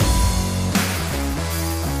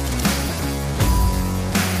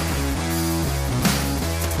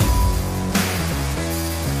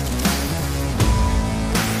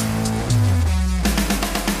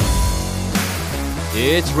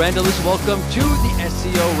It's Randall's. Welcome to the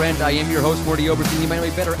SEO Rant. I am your host, Morty Oberstein. You might know me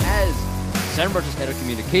better as SEMrush's head of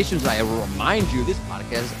communications. I will remind you, this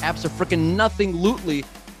podcast has absolutely nothing lootly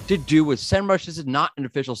to do with SEMrush. This is not an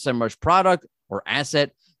official SEMrush product or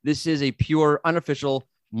asset. This is a pure, unofficial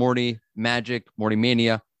Morty Magic, Morty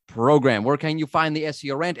Mania program. Where can you find the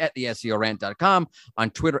SEO Rant? At the SEORant.com, on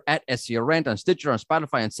Twitter at SEO Rant, on Stitcher, on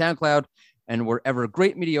Spotify, on SoundCloud, and wherever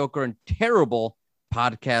great, mediocre, and terrible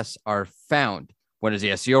podcasts are found. When does the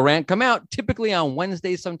SEO Rant come out? Typically on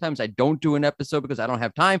Wednesdays. Sometimes I don't do an episode because I don't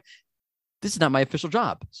have time. This is not my official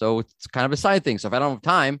job, so it's kind of a side thing. So if I don't have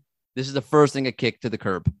time, this is the first thing I kick to the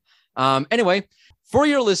curb. Anyway, for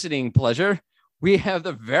your listening pleasure, we have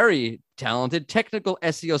the very talented technical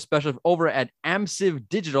SEO specialist over at AMSIV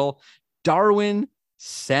Digital, Darwin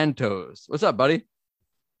Santos. What's up, buddy?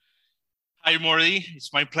 Hi, Morty.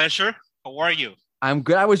 It's my pleasure. How are you? I'm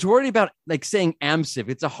good. I was worried about saying AMSIV.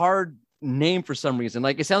 It's a hard name for some reason.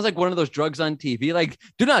 It sounds like one of those drugs on TV.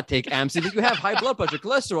 Do not take AMSIV if you have high blood pressure,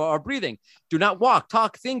 cholesterol, or breathing. Do not walk,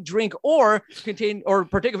 talk, think, drink, or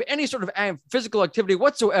partake of any sort of physical activity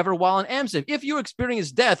whatsoever while on AMSIV. If you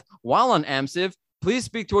experience death while on AMSIV, please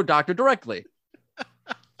speak to a doctor directly.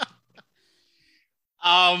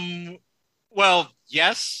 Well,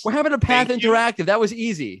 yes. We're having a Path Interactive. That was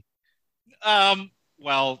easy.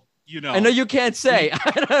 Well, you know. I know you can't say.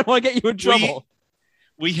 I don't want to get you in trouble.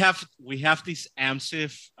 We have this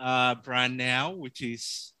AMSIV brand now, which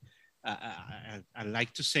is I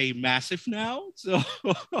like to say massive now. So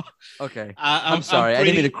okay, I'm sorry. I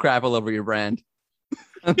didn't mean to crap all over your brand.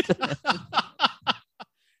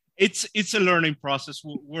 It's a learning process.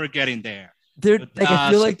 We're getting there.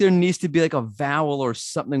 I feel like there needs to be a vowel or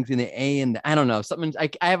something between the A and I don't know. Something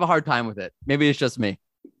I have a hard time with it. Maybe it's just me.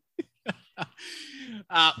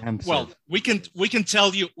 Well, we can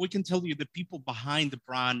tell you the people behind the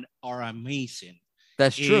brand are amazing.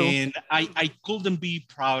 That's true. And I couldn't be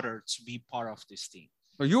prouder to be part of this team.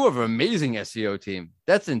 Well, you have an amazing SEO team.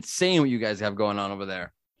 That's insane what you guys have going on over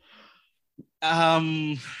there.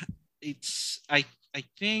 I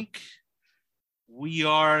think we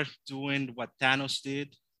are doing what Thanos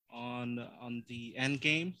did on the end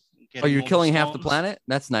game. Oh, you're killing half the planet?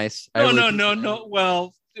 That's nice. No.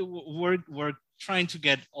 Well, we're trying to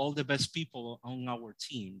get all the best people on our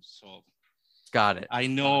team. So got it. I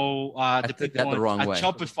know the people the wrong way.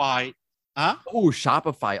 Shopify. Huh? Oh,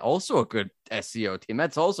 Shopify, also a good SEO team.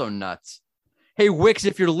 That's also nuts. Hey, Wix,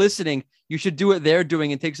 if you're listening, you should do what they're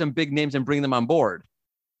doing and take some big names and bring them on board.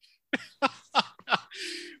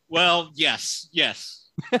 Well, yes.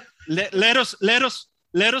 let us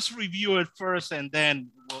review it first, and then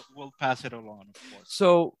we'll pass it along, of course.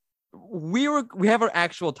 So we have our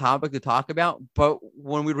actual topic to talk about, but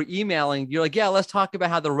when we were emailing, you're like, yeah, let's talk about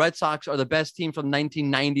how the Red Sox are the best team from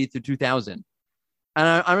 1990 to 2000.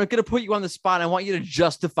 And I'm going to put you on the spot. I want you to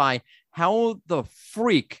justify how the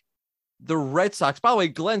freak the Red Sox, by the way,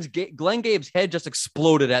 Glenn Gabe's head just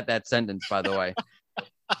exploded at that sentence, by the way.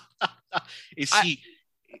 Is he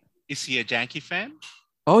a Yankee fan?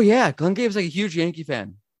 Oh yeah. Glenn Gabe's a huge Yankee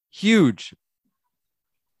fan. Huge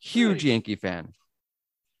really? Yankee fan.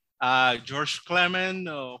 George Clement,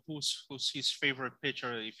 who's his favorite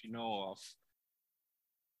pitcher, if you know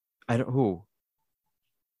of? Who?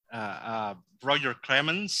 Roger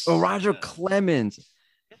Clemens. Oh, Roger Clemens.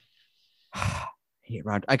 I hate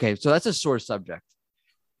Roger. Okay, so that's a sore subject.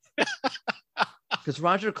 Because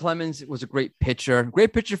Roger Clemens was a great pitcher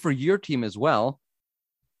for your team as well.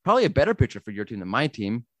 Probably a better pitcher for your team than my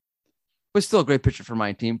team, but still a great pitcher for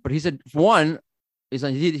my team. But he said, one,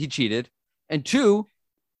 he cheated, and two,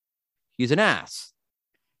 he's an ass.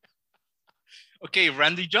 Okay,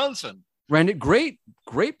 Randy Johnson. Great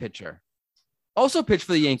pitcher. Also pitched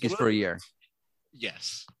for the Yankees for a year.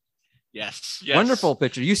 Yes. Wonderful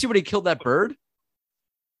pitcher. You see what he killed that bird?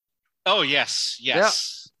 Oh, yes. Yeah,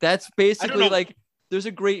 that's basically there's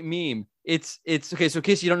a great meme. It's okay. So in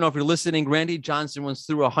case you don't know, if you're listening, Randy Johnson once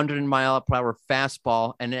threw 100-mile-per-hour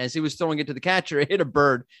fastball, and as he was throwing it to the catcher, it hit a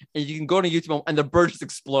bird. And you can go to YouTube, and the bird just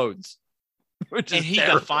explodes. And he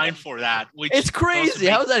got fined for that. Which it's crazy.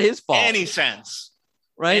 How is that his fault? Any sense,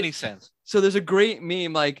 right? Any sense. So there's a great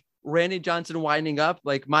meme Randy Johnson winding up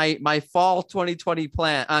my fall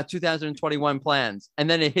 2021 plans, and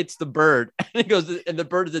then it hits the bird, and it goes, and the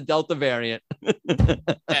bird is a Delta variant.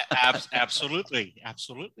 Absolutely.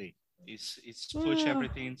 It's pushed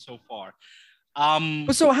everything so far.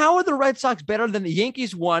 So how are the Red Sox better than the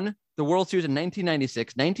Yankees? Won the World Series in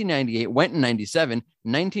 1996, 1998, went in 97,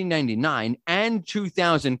 1999, and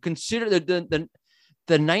 2000. Consider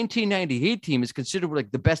the 1998 team is considered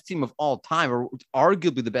like the best team of all time, or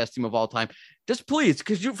arguably the best team of all time. Just please,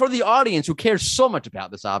 because for the audience who cares so much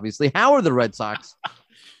about this, obviously, how are the Red Sox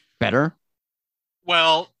better?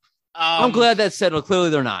 Well, I'm glad that's settled. Clearly,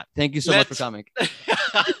 they're not. Thank you so much for coming.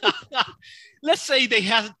 Let's say they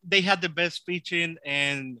had the best pitching,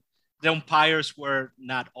 and the umpires were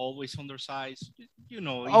not always on their sides.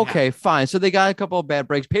 Okay, fine. So they got a couple of bad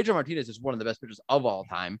breaks. Pedro Martinez is one of the best pitchers of all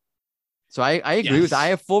time. So I agree with that. I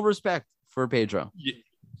have full respect for Pedro.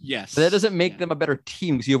 Yes. But that doesn't make them a better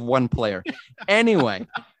team because you have one player. Anyway,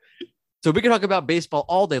 so we can talk about baseball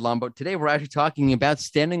all day long, but today we're actually talking about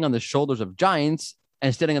standing on the shoulders of giants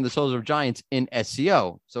and standing on the shoulders of giants in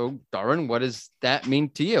SEO. So, Darwin, what does that mean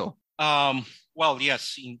to you? Well,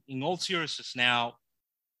 yes, in all seriousness now,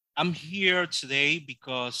 I'm here today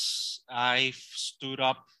because I stood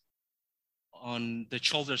up on the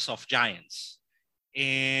shoulders of giants.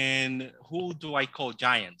 And who do I call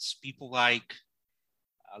giants? People like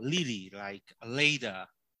Lily, like Aleda,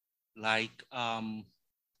 like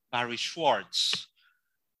Barry Schwartz,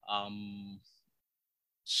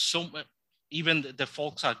 even the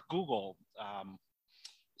folks at Google,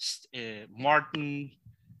 Martin,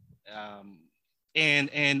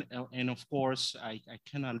 and of course, I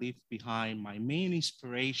cannot leave behind my main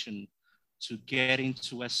inspiration to get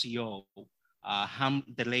into SEO,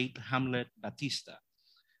 the late Hamlet Batista.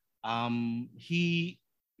 He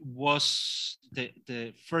was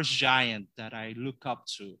the first giant that I look up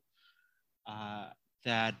to,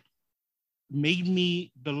 that made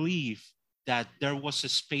me believe that there was a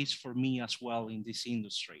space for me as well in this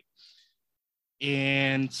industry.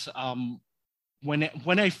 And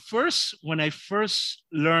when I first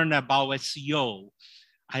learned about SEO,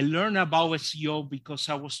 I learned about SEO because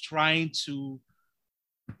I was trying to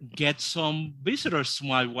get some visitors to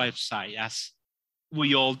my website, as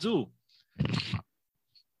we all do.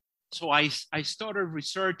 So I started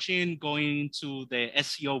researching, going into the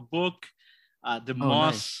SEO book, the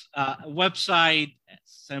Moz website,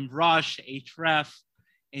 SEMrush, Ahrefs,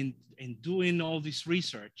 and doing all this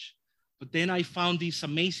research. But then I found this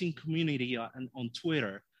amazing community on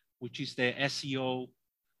Twitter, which is the SEO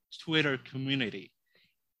Twitter community.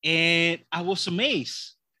 And I was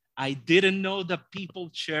amazed. I didn't know that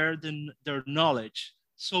people shared their knowledge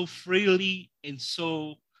so freely and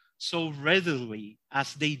so readily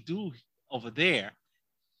as they do over there.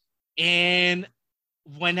 And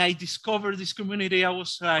when I discovered this community, I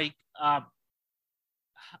was like,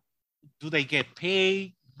 do they get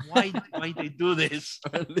paid? Why they do this?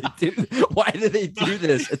 Why do they do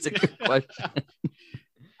this? It's a good question.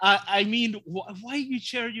 I mean, why you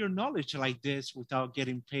share your knowledge like this without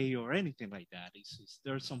getting paid or anything like that? Is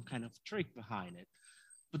there some kind of trick behind it?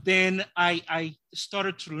 But then I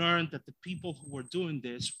started to learn that the people who were doing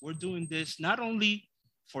this not only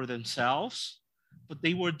for themselves, but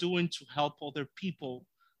they were doing to help other people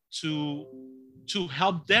to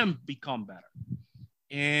help them become better.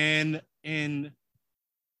 And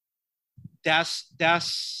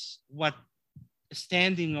that's what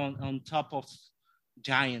standing on top of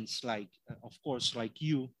giants, like of course, like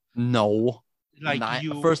you. No, like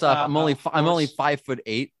you. First off, I'm only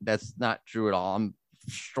 5'8". That's not true at all. I'm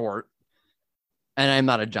short, and I'm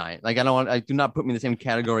not a giant. Like I do not put me in the same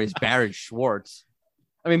category as Barry Schwartz.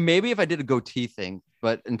 I mean, maybe if I did a goatee thing,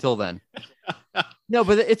 but until then, no.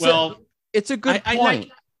 But it's a good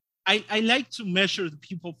point. I like to measure the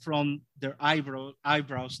people from their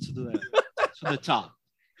eyebrows to the top,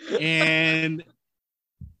 and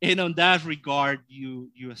on that regard, you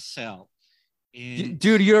excel. And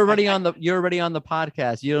dude, you're already on the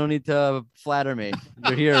podcast. You don't need to flatter me.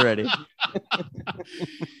 You're here already.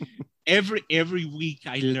 Every week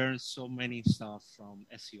I learn so many stuff from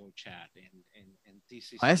SEO chat, and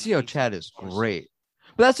this is SEO chat is great.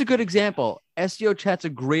 But that's a good example. SEO chat's a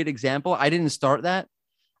great example. I didn't start that.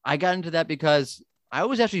 I got into that because I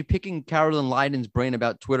was actually picking Carolyn Leiden's brain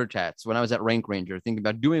about Twitter chats when I was at Rank Ranger, thinking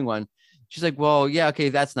about doing one. She's like, well, yeah, okay,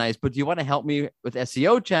 that's nice. But do you want to help me with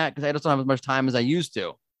SEO chat? Because I just don't have as much time as I used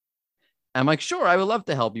to. I'm like, sure, I would love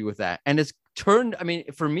to help you with that. And it's turned, I mean,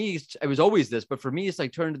 for me, it was always this, but for me, it's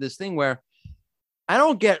like turned to this thing where I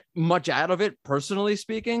don't get much out of it, personally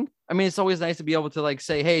speaking. I mean, it's always nice to be able to like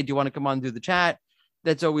say, hey, do you want to come on and do the chat?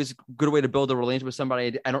 That's always a good way to build a relationship with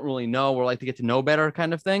somebody I don't really know or like to get to know better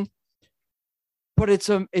kind of thing. But it's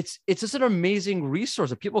just an amazing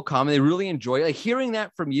resource. If people come and they really enjoy it, like hearing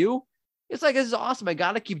that from you, it's like, this is awesome. I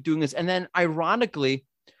got to keep doing this. And then ironically,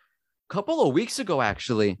 a couple of weeks ago,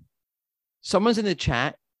 actually, someone's in the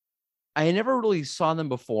chat. I never really saw them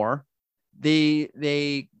before.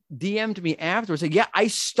 They DM'd me afterwards. Like, yeah, I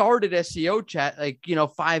started SEO chat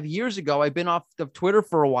 5 years ago. I've been off of Twitter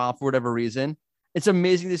for a while for whatever reason. It's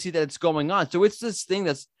amazing to see that it's going on. So it's this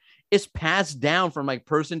thing it's passed down from like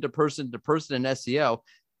person to person to person in SEO.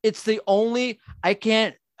 It's the only,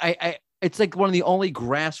 it's like one of the only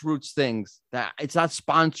grassroots things that it's not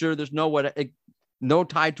sponsored. There's no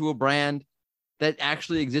tie to a brand that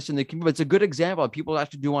actually exists in the community. It's a good example of people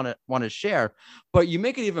actually do want to share. But you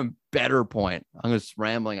make an even better point. I'm just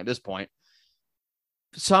rambling at this point.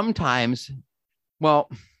 Sometimes, well,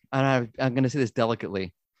 and I'm going to say this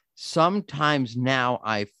delicately. Sometimes now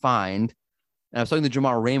I find, and I was talking to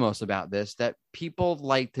Jamar Ramos about this, that people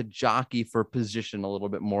like to jockey for position a little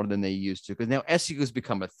bit more than they used to, because now SEO has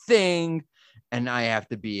become a thing, and I have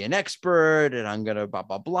to be an expert, and I'm going to blah,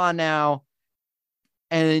 blah, blah now.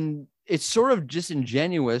 And it's sort of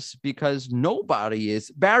disingenuous because nobody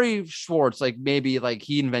is. Barry Schwartz, like maybe like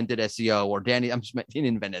he invented SEO, or he didn't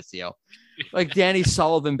invent SEO. Like Danny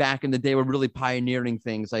Sullivan back in the day were really pioneering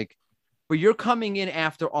things. Like, but you're coming in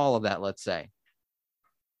after all of that, let's say.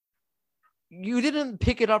 You didn't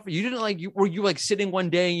pick it up. You didn't were you like sitting one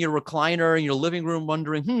day in your recliner in your living room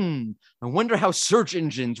wondering, I wonder how search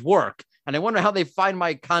engines work. And I wonder how they find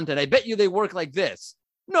my content. I bet you they work like this.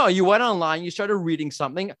 No, you went online, you started reading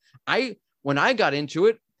something. When I got into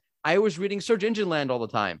it, I was reading Search Engine Land all the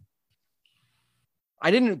time.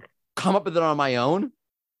 I didn't come up with it on my own.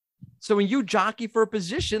 So when you jockey for a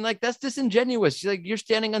position, like that's disingenuous. You're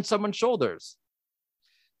standing on someone's shoulders.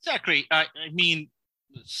 Exactly. I mean,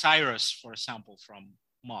 Cyrus, for example, from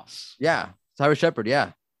Moss. Yeah. Cyrus Shepherd.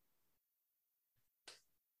 Yeah.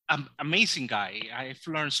 Amazing guy. I've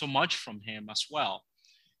learned so much from him as well.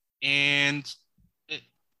 And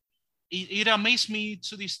it amazed me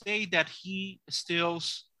to this day that he still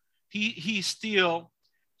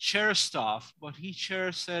shares stuff, but he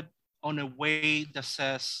shares it on a way that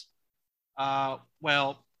says,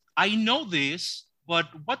 well, I know this, but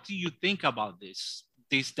what do you think about this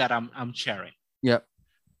that I'm sharing? Yep.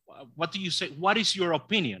 What do you say? What is your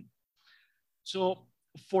opinion? So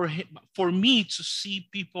for me to see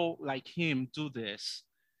people like him do this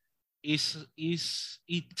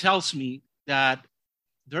it tells me that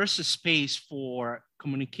there's a space for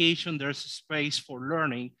communication, there's a space for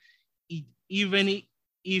learning, even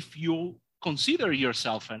if you consider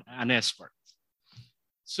yourself an expert.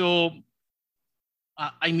 So,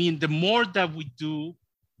 I mean, the more that we do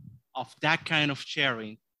of that kind of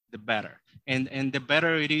sharing, the better. And the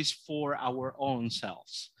better it is for our own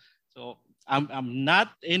selves. So I'm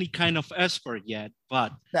not any kind of expert yet,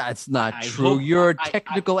 but that's not true. You're a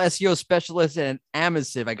technical SEO specialist and an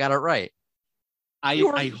amissive. I got it right. I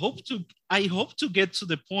hope to get to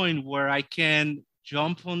the point where I can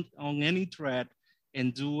jump on any thread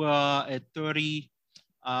and do a 30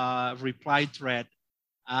 reply thread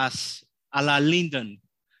as a la Linden,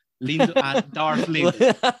 Darth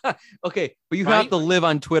Linden. Okay, but you have to live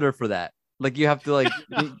on Twitter for that. Like you have to I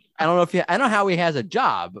don't know how he has a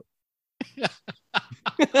job.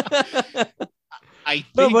 I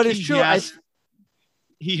think but it's true.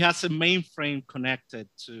 He has a mainframe connected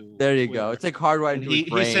to. There you go. It's like hardwired into his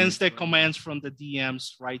brain. He sends the commands from the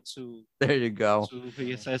DMs right to. There you go. To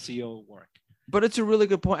his SEO work. But it's a really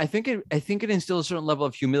good point. I think it instills a certain level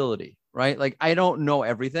of humility, right? Like I don't know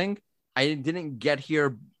everything. I didn't get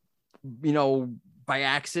here, by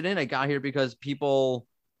accident. I got here because people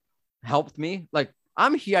helped me. Like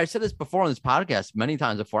I'm here. I said this before on this podcast many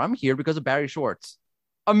times before. I'm here because of Barry Schwartz.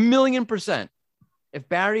 1,000,000%. If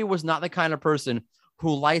Barry was not the kind of person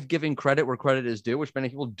who liked giving credit where credit is due, which many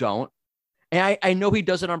people don't, and I know he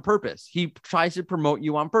does it on purpose. He tries to promote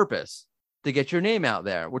you on purpose to get your name out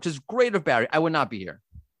there, which is great of Barry. I would not be here.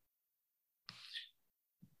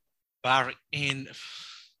 Barry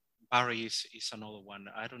is another one.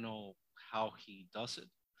 I don't know how he does it.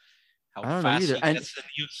 How fast he gets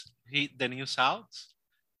the news out.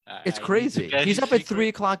 It's crazy. He's up at 3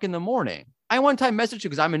 o'clock in the morning. I one time messaged you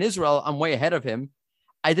because I'm in Israel. I'm way ahead of him.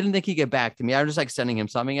 I didn't think he'd get back to me. I was just sending him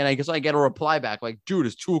something. And I guess I get a reply back like, dude,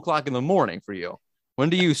 it's 2 o'clock in the morning for you. When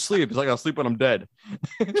do you sleep? It's like, I'll sleep when I'm dead.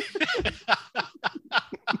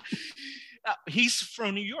 He's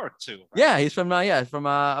from New York too. Right? Yeah, he's from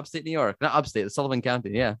upstate New York. Not upstate, Sullivan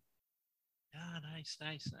County. Yeah.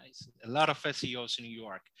 Nice. A lot of SEOs in New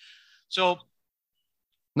York. So.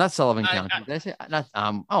 Not Sullivan County. Did I say not?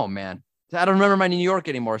 Oh man, I don't remember my New York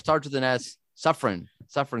anymore. It starts with an S. Suffern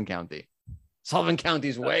County. Sullivan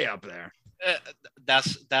County's way up there.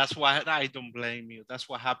 That's why I don't blame you. That's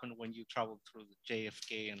what happened when you travel through the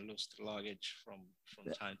JFK and lose the luggage from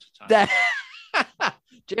time to time.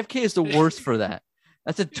 JFK is the worst for that.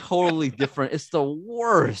 That's a totally different. It's the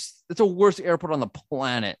worst. It's the worst airport on the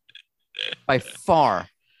planet by far.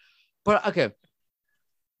 But okay,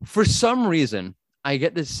 for some reason, I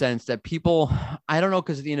get this sense that people, I don't know,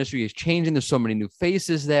 because the industry is changing. There's so many new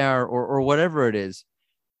faces there, or whatever it is.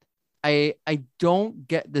 I don't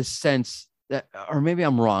get this sense that, or maybe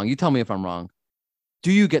I'm wrong. You tell me if I'm wrong.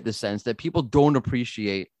 Do you get the sense that people don't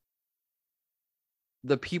appreciate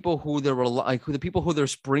the people who they're like, the people who they're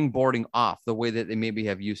springboarding off the way that they maybe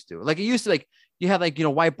have used to? Like it used to, like you had like,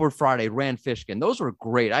 Whiteboard Friday, Rand Fishkin. Those were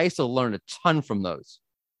great. I used to learn a ton from those.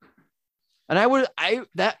 And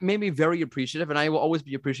that made me very appreciative, and I will always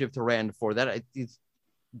be appreciative to Rand for that. He's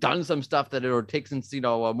done some stuff that it takes,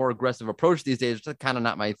 a more aggressive approach these days. It's kind of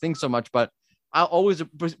not my thing so much, but I'll always,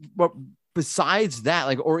 but besides that,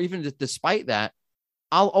 like, or even just despite that,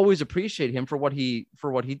 I'll always appreciate him for what he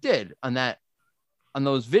did on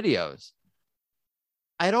those videos.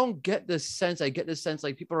 I don't get this sense. I get this sense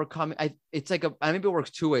like people are coming. It's like maybe it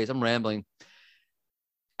works two ways. I'm rambling.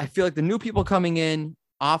 I feel like the new people coming in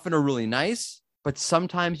often are really nice, but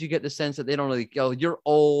sometimes you get the sense that they don't really go, you're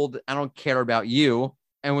old, I don't care about you.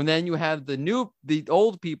 And then you have the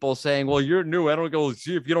old people saying, well, you're new, I don't go,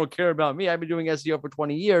 see if you don't care about me. I've been doing SEO for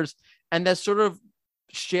 20 years. And that's sort of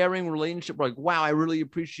sharing relationship, like, wow, I really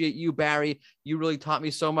appreciate you, Barry. You really taught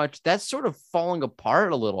me so much. That's sort of falling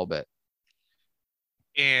apart a little bit.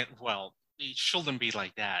 And well, it shouldn't be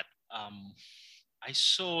like that. I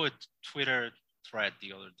saw a Twitter thread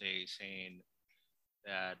the other day saying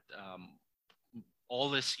that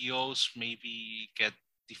all SEOs maybe get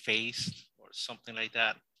defaced or something like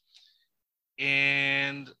that.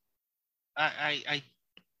 And I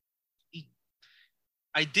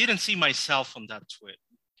didn't see myself on that tweet.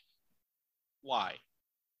 Why?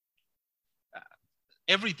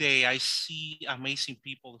 Every day I see amazing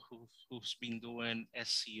people who's been doing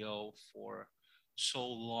SEO for so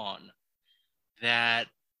long that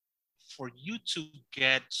for you to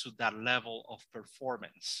get to that level of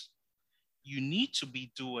performance, you need to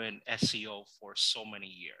be doing SEO for so many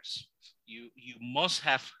years. You must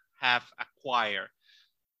have acquired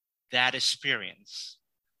that experience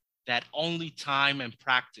that only time and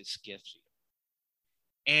practice gives you.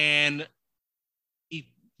 And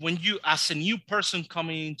when you, as a new person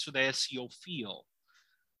coming into the SEO field,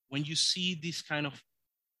 when you see these kind of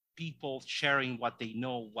people sharing what they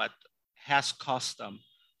know, what has cost them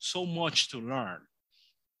so much to learn,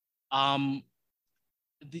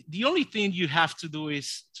 the only thing you have to do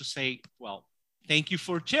is to say, well, thank you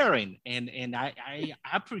for sharing. And I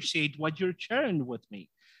appreciate what you're sharing with me.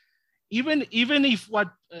 Even if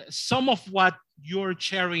some of what you're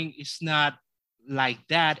sharing is not like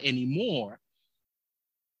that anymore.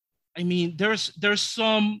 I mean, there's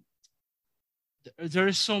some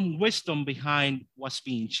wisdom behind what's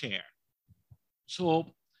being shared. So,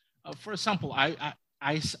 for example,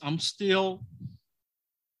 I'm still,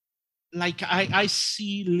 like, I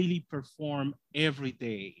see Lily perform every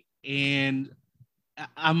day, and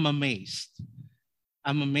I'm amazed.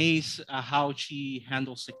 I'm amazed at how she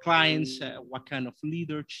handles the clients, what kind of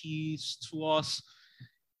leader she is to us.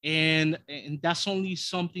 And that's only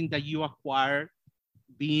something that you acquire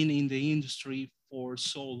being in the industry for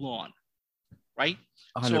so long, right?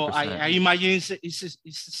 100%. So I imagine it's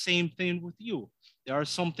the same thing with you. There are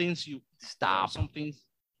some things you stop. Some things.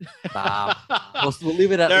 Stop. We'll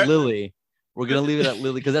leave it at Lily. We're going to leave it at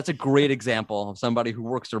Lily because that's a great example of somebody who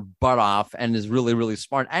works their butt off and is really, really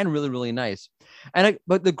smart and really, really nice.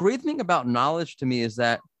 But the great thing about knowledge to me is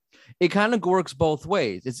that it kind of works both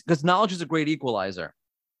ways. It's because knowledge is a great equalizer,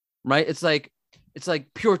 right? It's like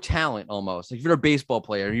pure talent almost. Like if you're a baseball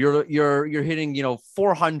player, you're hitting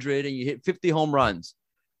 400 and you hit 50 home runs,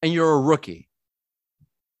 and you're a rookie.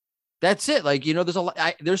 That's it. Like,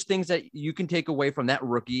 there's things that you can take away from that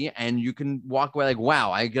rookie, and you can walk away like,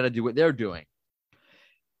 wow, I got to do what they're doing.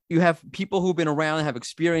 You have people who've been around, have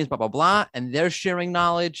experience, blah, blah, blah, and they're sharing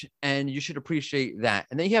knowledge, and you should appreciate that.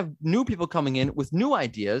 And then you have new people coming in with new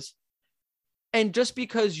ideas. And just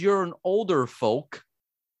because you're an older folk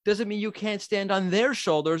doesn't mean you can't stand on their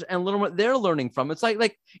shoulders and learn what they're learning from. It's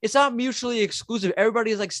like it's not mutually exclusive. Everybody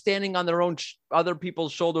is like standing on their own other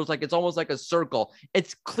people's shoulders. Like it's almost like a circle.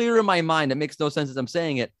 It's clear in my mind. It makes no sense as I'm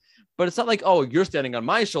saying it, but it's not like, oh, you're standing on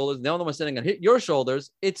my shoulders. The other one's standing on your shoulders.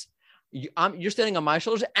 You're standing on my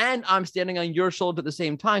shoulders and I'm standing on your shoulders at the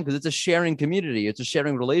same time, because it's a sharing community. It's a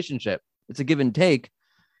sharing relationship. It's a give and take.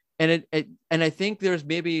 And I think there's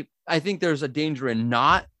a danger in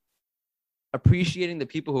not appreciating the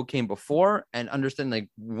people who came before and understanding like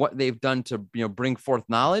what they've done to bring forth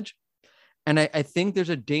knowledge. And I think there's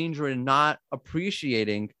a danger in not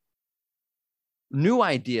appreciating new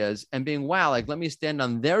ideas and being, wow, like, let me stand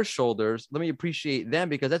on their shoulders. Let me appreciate them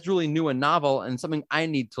because that's really new and novel and something I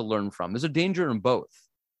need to learn from. There's a danger in both.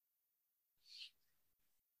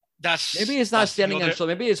 Maybe it's not standing on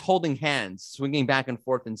shoulder. Maybe it's holding hands, swinging back and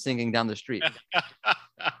forth and singing down the street.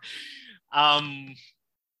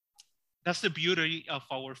 That's the beauty of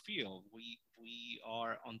our field. We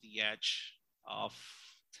are on the edge of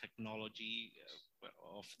technology,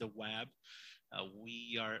 of the web.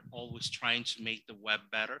 We are always trying to make the web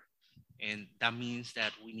better. And that means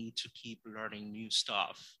that we need to keep learning new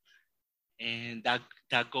stuff. And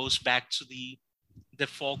that goes back to the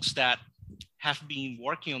folks that have been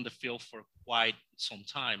working on the field for quite some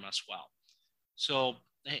time as well. So,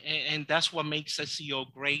 and that's what makes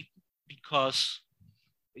SEO great, because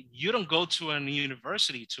you don't go to a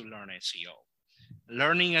university to learn SEO.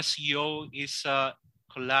 Learning SEO is a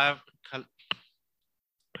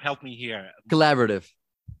help me here. Collaborative.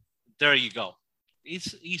 There you go.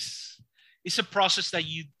 It's a process that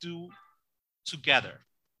you do together.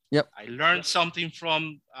 Yep. I learned something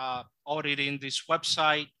from auditing this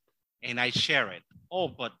website, and I share it. Oh,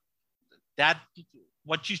 but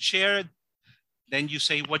what you shared, then you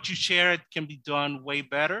say what you shared can be done way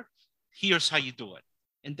better. Here's how you do it.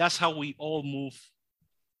 And that's how we all move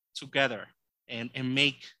together and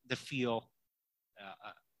make the field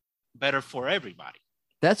better for everybody.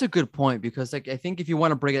 That's a good point, because like, I think if you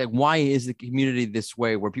want to break it, like, why is the community this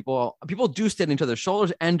way, where people do stand on each other's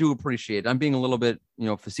shoulders and do appreciate it? I'm being a little bit,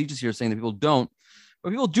 facetious here, saying that people don't,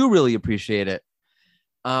 but people do really appreciate it.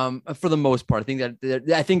 For the most part,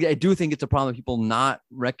 I do think it's a problem of people not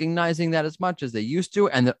recognizing that as much as they used to,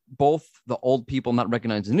 and that both the old people not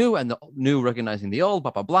recognizing the new and the new recognizing the old,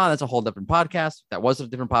 blah, blah, blah. That's a whole different podcast. That was a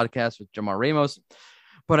different podcast with Jamar Ramos.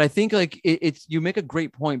 But I think like you make a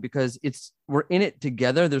great point, because we're in it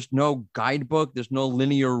together. There's no guidebook. There's no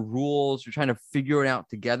linear rules. You're trying to figure it out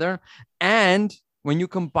together. And when you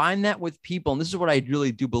combine that with people, and this is what I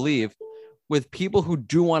really do believe, with people who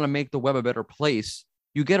do want to make the web a better place,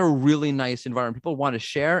 you get a really nice environment. People want to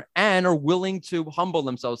share and are willing to humble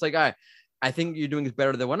themselves. Like, I think you're doing it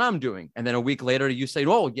better than what I'm doing. And then a week later, you say,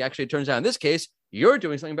 oh, actually, it turns out in this case, you're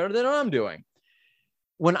doing something better than what I'm doing.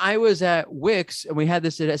 When I was at Wix, and we had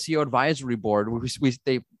this SEO advisory board,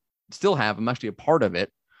 they still have, I'm actually a part of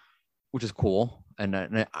it, which is cool. And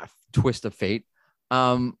a twist of fate.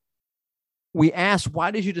 We asked,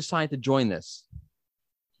 why did you decide to join this?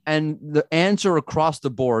 And the answer across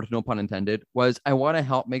the board, no pun intended, was, I want to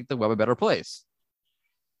help make the web a better place.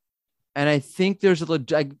 And I think there's a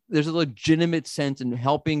legitimate sense in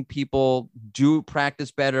helping people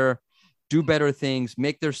practice better, do better things,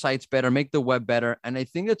 make their sites better, make the web better. And I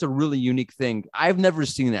think that's a really unique thing. I've never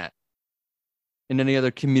seen that in any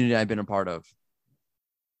other community I've been a part of.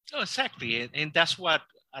 Oh, exactly. And that's what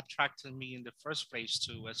attracted me in the first place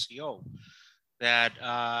to SEO, that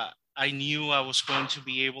I knew I was going to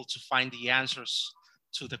be able to find the answers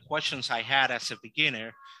to the questions I had as a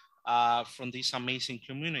beginner from this amazing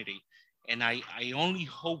community. And I only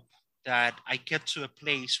hope that I get to a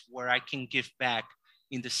place where I can give back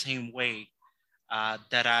in the same way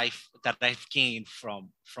that I've gained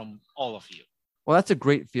from all of you. Well, that's a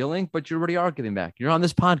great feeling, but you already are giving back. You're on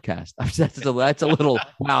this podcast. That's a little,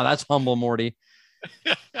 wow, that's humble, Morty.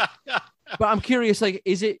 But I'm curious, like,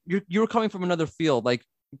 is it, you're coming from another field, like,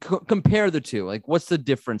 compare the two. Like, what's the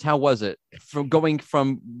difference? How was it from going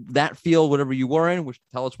from that field, whatever you were in, which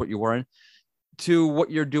tell us what you were in, to what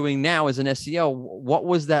you're doing now as an SEO? What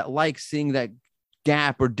was that like, seeing that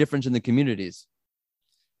gap or difference in the communities?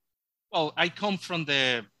 Well, I come from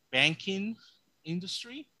the banking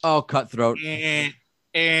industry. Oh, cutthroat.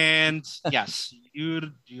 And yes,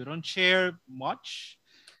 you don't share much.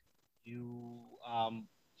 You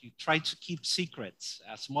try to keep secrets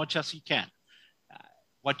as much as you can.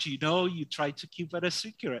 What you know, you try to keep it a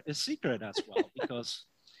secret as well, because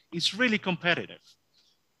it's really competitive.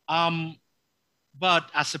 But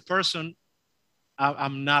as a person,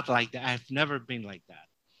 I'm not like that. I've never been like that.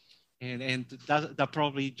 And that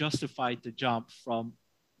probably justified the jump from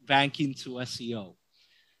banking to SEO.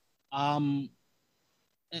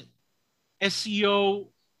 SEO,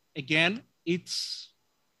 again, it's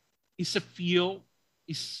a field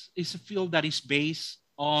that is based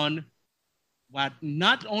on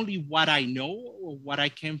not only what I know or what I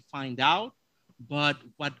can find out, but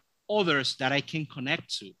what others that I can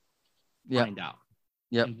connect to find out.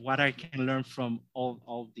 Yep. And what I can learn from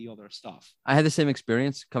all the other stuff. I had the same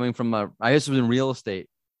experience coming from I just was in real estate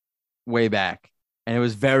way back, and it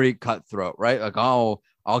was very cutthroat, right? Like, oh,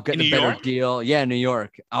 I'll get the better deal. Yeah, New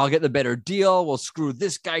York. I'll get the better deal. We'll screw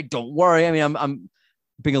this guy. Don't worry. I mean, I'm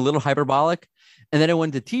being a little hyperbolic. And then I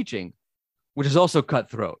went to teaching, which is also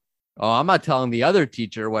cutthroat. Oh, I'm not telling the other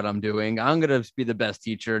teacher what I'm doing. I'm going to be the best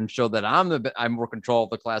teacher and show that I'm more control of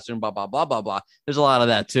the classroom, blah, blah, blah, blah, blah. There's a lot of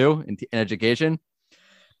that too in education.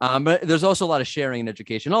 But there's also a lot of sharing in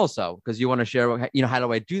education also, because you want to share, how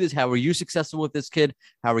do I do this? How are you successful with this kid?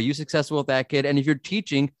 How are you successful with that kid? And if you're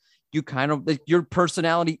teaching, you kind of, your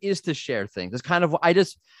personality is to share things. It's kind of,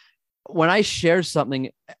 when I share something,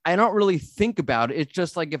 I don't really think about it. It's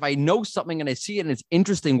just like, if I know something and I see it and it's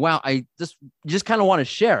interesting, wow, you just kind of want to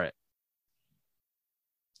share it.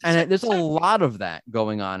 And there's a lot of that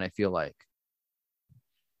going on, I feel like,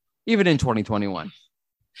 even in 2021.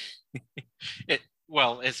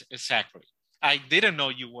 Well, exactly. I didn't know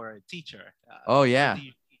you were a teacher. Oh, yeah.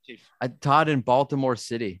 I taught in Baltimore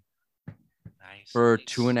City for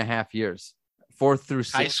 2.5 years, 4th through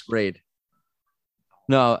 6th grade.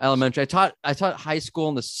 No, elementary. I taught high school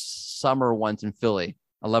in the summer once in Philly,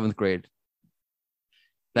 11th grade.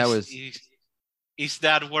 Is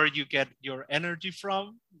that where you get your energy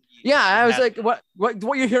from? Yeah, I was like,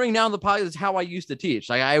 what you're hearing now in the podcast is how I used to teach.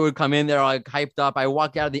 Like, I would come in there like hyped up. I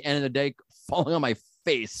walk out at the end of the day falling on my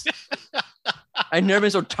face. I've never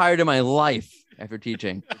been so tired in my life after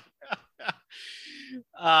teaching.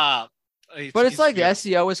 But it's like the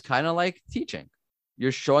SEO is kind of like teaching.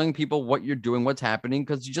 You're showing people what you're doing, what's happening,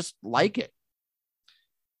 because you just like it.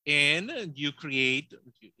 And you create,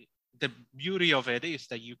 the beauty of it is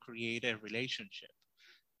that you create a relationship.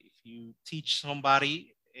 If you teach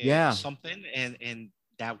somebody something and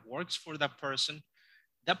that works for that person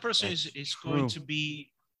is going to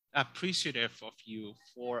be appreciative of you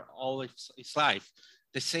for all its life.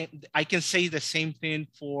 The same, I can say the same thing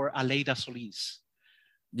for Aleida Solis.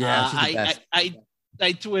 Yeah, she's the best.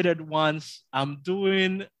 I tweeted once, I'm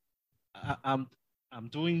doing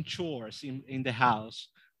chores in the house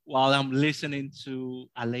while I'm listening to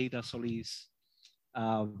Aleida Solis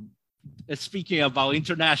speaking about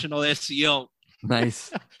international SEO.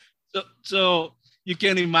 Nice. So you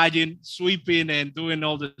can imagine sweeping and doing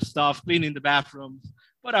all the stuff, cleaning the bathrooms.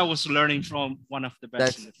 But I was learning from one of the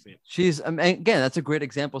best in the field. She's, again, that's a great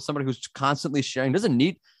example of somebody who's constantly sharing. There's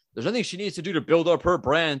nothing she needs to do to build up her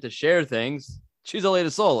brand to share things. She's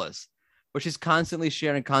Aleida Solis, but she's constantly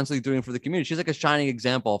sharing, constantly doing for the community. She's like a shining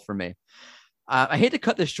example for me. I hate to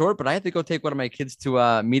cut this short, but I have to go take one of my kids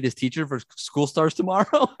to meet his teacher for school starts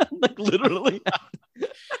tomorrow. Like literally.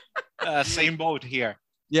 Same boat here.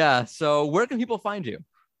 Yeah. So where can people find you?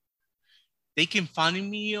 They can find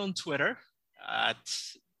me on Twitter at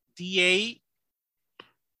DASFNYC,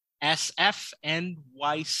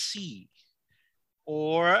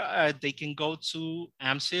 or they can go to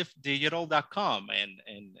amsifdigital.com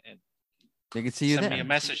and they can see you send there. Me a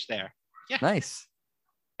message there. Yeah. Nice.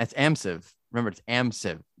 That's AMSIV. Remember, it's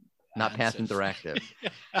AMSIV, not Path Interactive.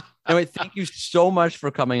 Anyway, thank you so much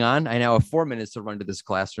for coming on. I now have 4 minutes to run to this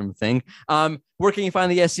classroom thing. Where can you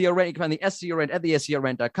find the SEO Rant? You can find the SEO Rant at the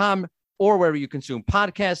SEOrant.com or wherever you consume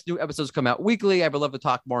podcasts. New episodes come out weekly. I would love to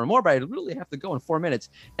talk more and more, but I really have to go in 4 minutes.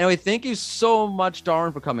 Anyway, thank you so much,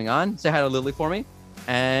 Darwin, for coming on. Say hi to Lily for me.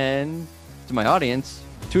 And to my audience,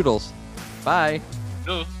 toodles. Bye.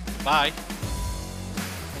 Bye.